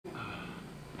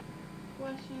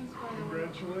questions for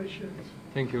Congratulations.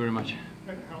 Thank you very much.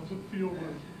 How's it feel?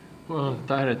 Well,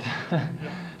 tired.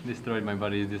 Destroyed. My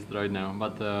body is destroyed now.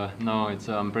 But no,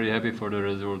 I'm pretty happy for the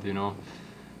result. You know,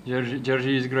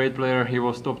 Jerzy is a great player. He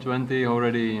was top 20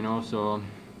 already. You know, so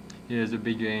he has a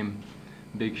big game,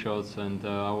 big shots, and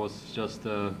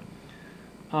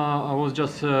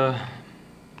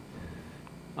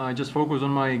I just focused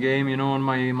on my game, you know, on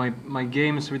my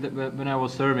games when I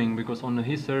was serving, because on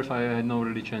his serve I had no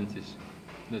really chances.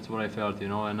 That's what I felt, you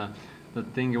know, and the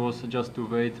thing was just to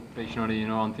wait patiently, you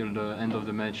know, until the end of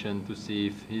the match and to see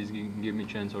if he's give me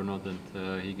chance or not,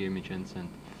 and he gave me chance, and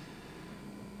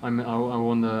I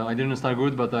won. I didn't start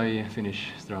good, but I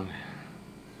finished strong.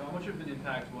 So how much of an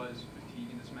impact was fatigue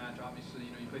in this match? Obviously,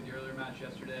 you know, you played the earlier match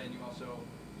yesterday, and you also,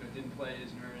 you know, didn't play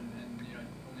Isner, and you know,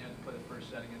 only had to play the first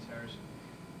set against Harris.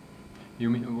 You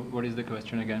mean, what is the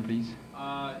question again, please?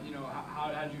 You know,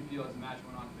 how did you feel as the match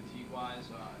went on fatigue-wise?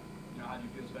 You know, how did you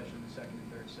feel especially in the second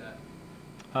and third set?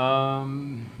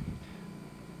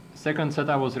 Second set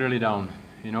I was really down.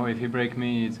 You know, if he break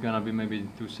me, it's gonna be maybe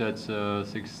 2 sets,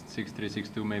 6-3,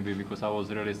 6-2 maybe, because I was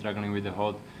really struggling with the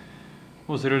hot.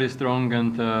 Was really strong,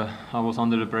 and I was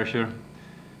under the pressure.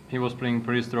 He was playing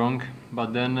pretty strong,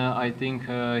 but then I think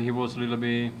he was a little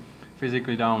bit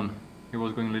physically down. He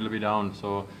was going a little bit down,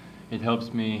 so it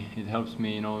helps me. It helps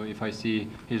me, you know, if I see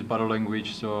his body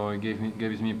language. So it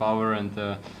gives me power, and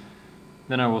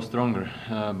then I was stronger.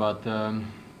 But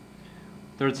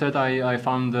third set, I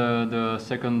found the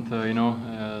second, you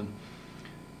know,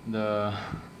 the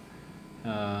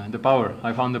power.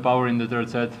 I found the power in the third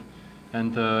set,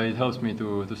 and it helps me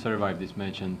to survive this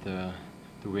match and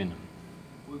to win.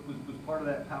 Was part of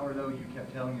that power, though, you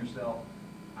kept telling yourself,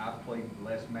 I've played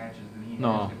less matches than he has.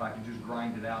 No. If I can just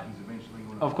grind it out, he's eventually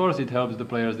going to... Of course, it helps the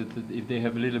players that if they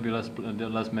have a little bit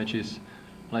less matches,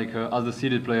 like other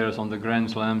seeded players on the Grand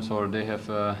Slams, or they have,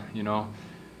 you know,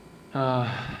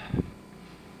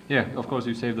 yeah, of course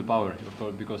you save the power, of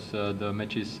course, because the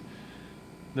matches,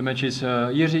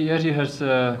 Jerzy has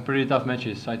pretty tough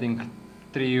matches. I think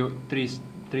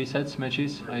three sets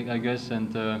matches, I guess,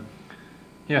 and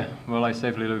yeah, well, I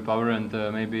saved a little bit power, and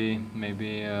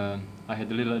maybe I had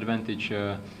a little advantage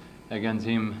against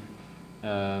him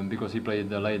because he played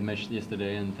the late match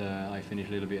yesterday, and I finished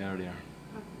a little bit earlier.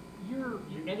 You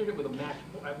ended it with a match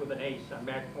with an ace, a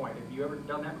match point. Have you ever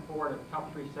done that before at a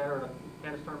top 3 setter at a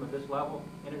tennis tournament this level?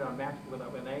 Ended on a match with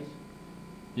an ace?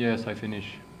 Yes, I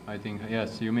finish. I think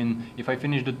yes. You mean if I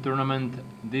finish the tournament,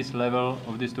 this level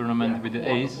of this tournament with the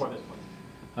ace? Before this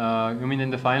one. You mean in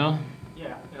the final?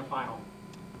 Yeah, in a final.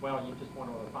 Well, you just won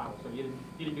over the final, so you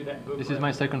didn't do that in Bucharest. This is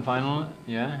my second final,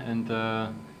 yeah, and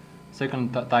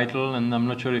second title, and I'm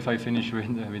not sure if I finish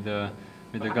with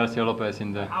the Garcia Lopez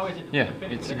in the. How is it? Yeah,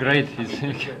 it's great.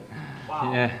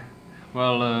 Wow. Yeah,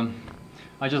 well,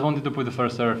 I just wanted to put the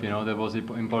first serve, you know, that was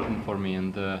important for me,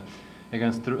 and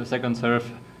against second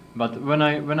serve. But when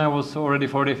I was already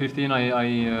 40-15,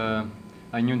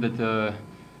 I knew that.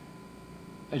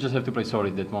 I just have to play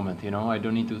solid that moment, you know. I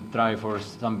don't need to try for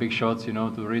some big shots, you know,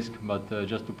 to risk, but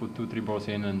just to put 2-3 balls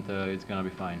in, and it's gonna be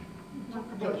fine.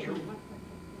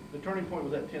 The turning point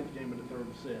was that 10th game of the third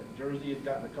set. Jerzy had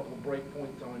gotten a couple of break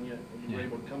points on you, and you were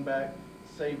able to come back,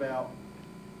 save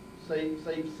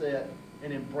set,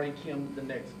 and then break him the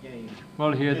next game.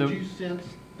 Well, he had Did you sense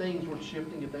things were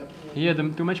shifting at that point? He had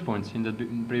 2 match points in the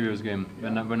previous game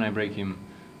when I break him.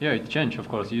 Yeah, it changed, of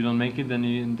course. You don't make it, then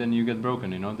you get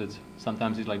broken. You know, that's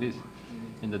sometimes it's like this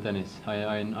in the tennis.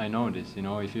 I know this. You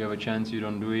know, if you have a chance, you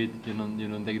don't do it. You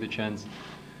don't take the chance,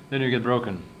 then you get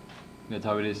broken. That's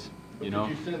how it is. You know.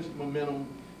 Did you sense momentum?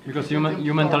 Because you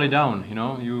mentally down. You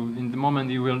know, you in the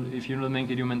moment you will, if you don't make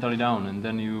it, you mentally down, and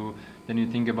then you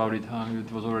think about it.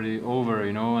 It was already over.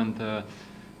 You know, and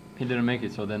he didn't make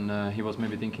it. So then he was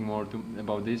maybe thinking more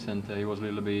about this, and he was a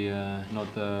little bit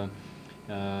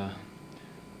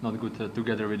not good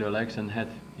together with the legs and head,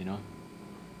 you know.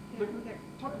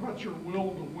 Talk about your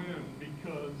will to win,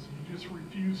 because you just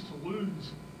refused to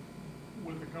lose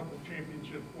with a couple of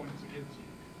championship points against you.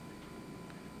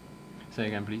 Say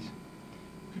again, please.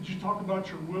 Could you talk about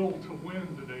your will to win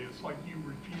today? It's like you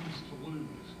refused to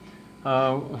lose.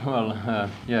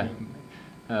 Yeah.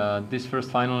 This first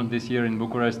final this year in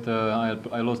Bucharest,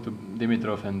 I lost to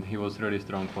Dimitrov, and he was really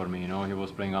strong for me. You know, he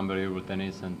was playing unbelievable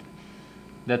tennis, and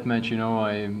that match, you know,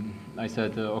 I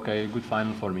said, okay, good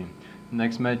final for me.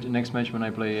 Next match when I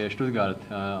play Stuttgart,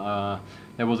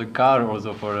 there was a car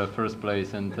also for first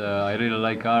place, and I really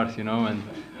like cars, you know, and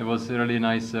it was really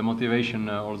nice motivation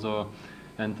also.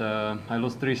 And I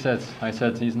lost 3 sets. I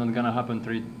said it's not gonna happen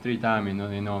three times,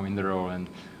 you know, in the row, and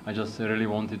I just really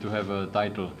wanted to have a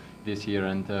title this year.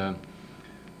 And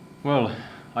Well,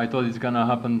 I thought it's gonna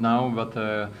happen now, but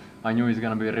I knew it's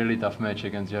gonna be a really tough match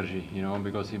against Jerzy, you know,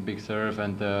 because he big serve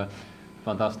and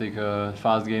fantastic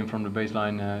fast game from the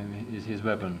baseline is his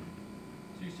weapon.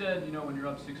 So you said, you know, when you're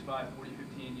up 6-5,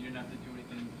 40-15, you didn't have to do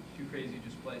anything too crazy,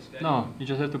 just play steady. No, you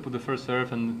just have to put the first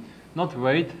serve and not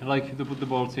wait like to put the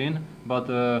balls in, but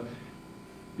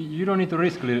you don't need to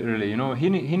risk really. You know, he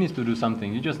needs to do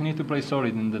something. You just need to play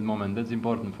solid in that moment. That's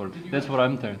important for. That's what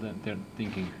I'm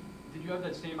thinking. Did you have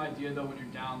that same idea though when you're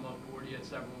down low 40 at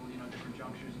several, you know, different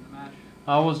junctures in the match?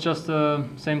 I was just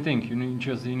same thing. You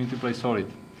need to play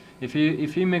solid. If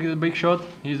he makes a big shot,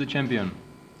 he's the champion.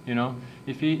 You know,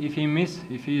 if he miss,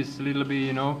 if he's a little bit,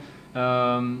 you know,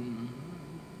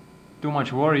 too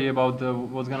much worry about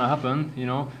what's gonna happen, you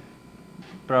know,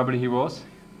 probably he was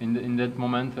in that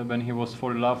moment when he was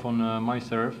 4 love on my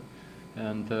serve,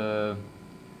 and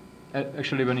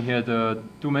actually when he had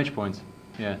 2 match points.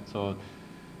 Yeah. So,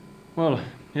 well,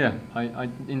 yeah. I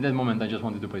in that moment I just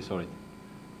wanted to play solid.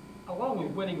 Along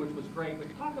with winning, which was great, but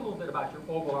talk a little bit about your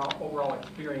overall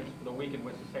experience for the week in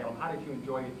Winston-Salem. How did you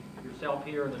enjoy yourself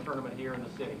here in the tournament here in the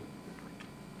city?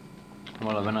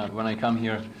 Well, when I come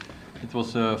here, it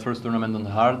was first tournament on the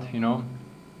hard, you know,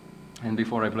 and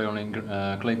before I play only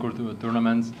clay court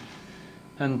tournaments,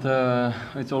 and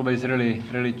it's always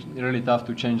really tough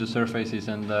to change the surfaces.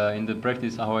 And in the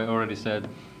practice, how I already said,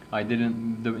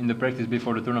 in the practice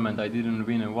before the tournament, I didn't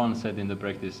win in 1 set in the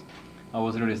practice. I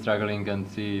was really struggling and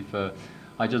see if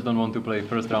I just don't want to play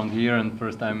first round here and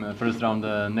first round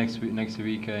next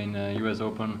week in US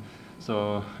Open.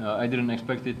 So I didn't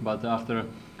expect it, but after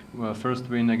first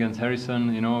win against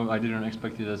Harrison, you know, I didn't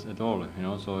expect it at all, you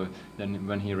know. So then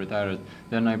when he retired,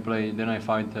 then I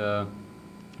fight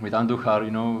with Andujar,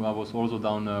 you know. I was also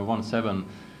down 1-7,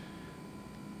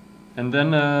 and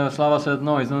then Slava said,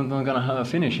 no, it's not gonna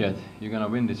finish yet. You're gonna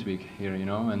win this week here, you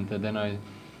know. And then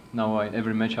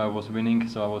every match I was winning,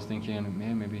 so I was thinking,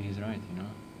 yeah, maybe he's right, you know.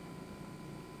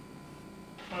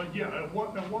 Yeah, at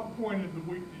what point in the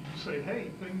week did you say, hey,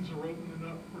 things are opening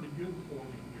up pretty good for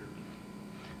me here?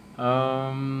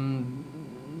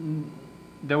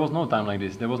 There was no time like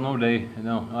this. There was no day.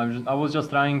 No, I was just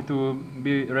trying to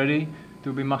be ready,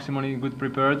 to be maximally good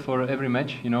prepared for every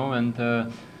match, you know. And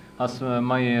as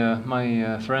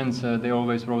my friends, they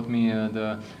always wrote me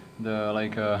the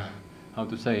like how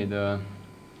to say the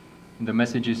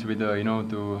messages with you know,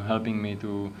 to helping me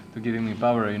to giving me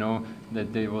power, you know,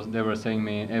 that they were saying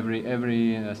me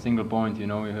every single point, you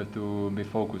know, you have to be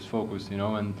focused, you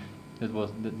know, and that's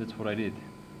what I did.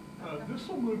 This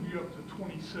will move you up to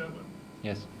 27.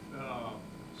 Yes.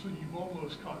 So you've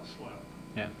almost caught Slap.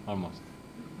 Yeah, almost.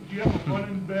 Do you have a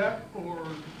running bet, or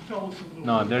tell us a little?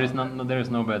 No, bit there is about there is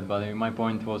no bet. But my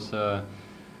point was,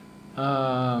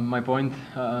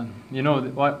 you know,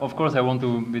 of course I want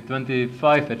to be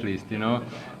 25 at least, you know.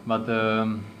 But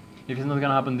if it's not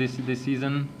gonna happen this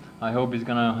season, I hope it's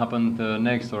gonna happen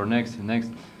next.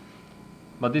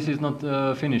 But this is not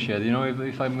finished yet, you know.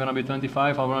 If I'm gonna be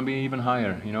 25, I wanna be even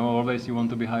higher. You know, always you want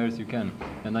to be higher as you can,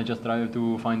 and I just try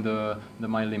to find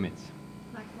my limits.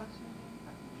 Next question.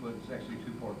 Well, it's actually a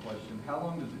 2-part question. How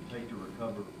long does it take to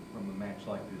recover from a match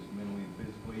like this, mentally and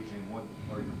physically, and what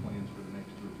are your plans for the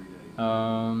next 2 or 3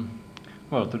 days?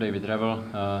 Well, today we travel.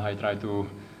 I try to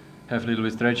have a little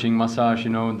bit stretching, massage, you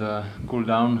know, the cool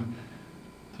down,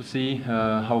 to see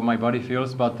how my body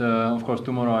feels. But of course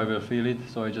tomorrow I will feel it,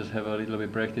 so I just have a little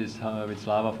bit practice with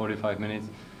Slava, 45 minutes.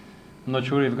 I'm not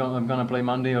sure if I'm gonna play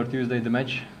Monday or Tuesday the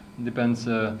match. Depends.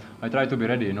 I try to be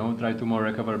ready, you know, try to more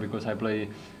recover, because I play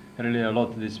really a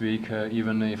lot this week,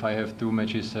 even if I have 2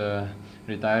 matches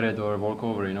retired or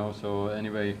walkover, you know. So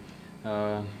anyway,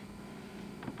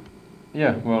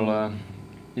 yeah, well,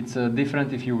 it's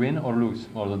different if you win or lose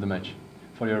all of the match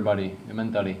for your body,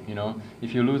 mentally, you know.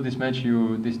 If you lose this match,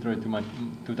 you destroy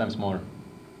 2 times more.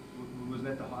 Was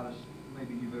that the hottest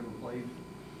maybe you've ever played?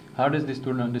 Hardest this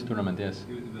tournament, yes.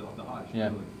 It was the hottest, Yeah,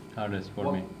 really. hardest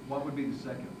for me. What would be the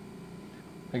second?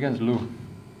 Against Lou.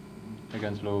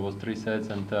 Against Lou was 3 sets,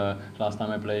 and last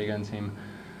time I played against him,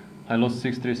 I lost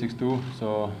 6-3, 6-2,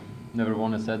 so never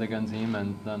won a set against him,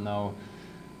 and now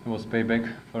it was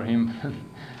payback for him.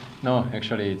 No,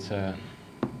 actually it's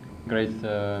great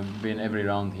being every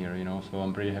round here, you know, so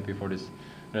I'm pretty happy for this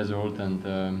result,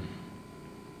 and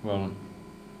well,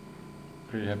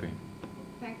 pretty happy.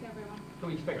 Thanks, everyone. Can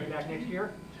we expect you back next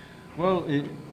year? Well,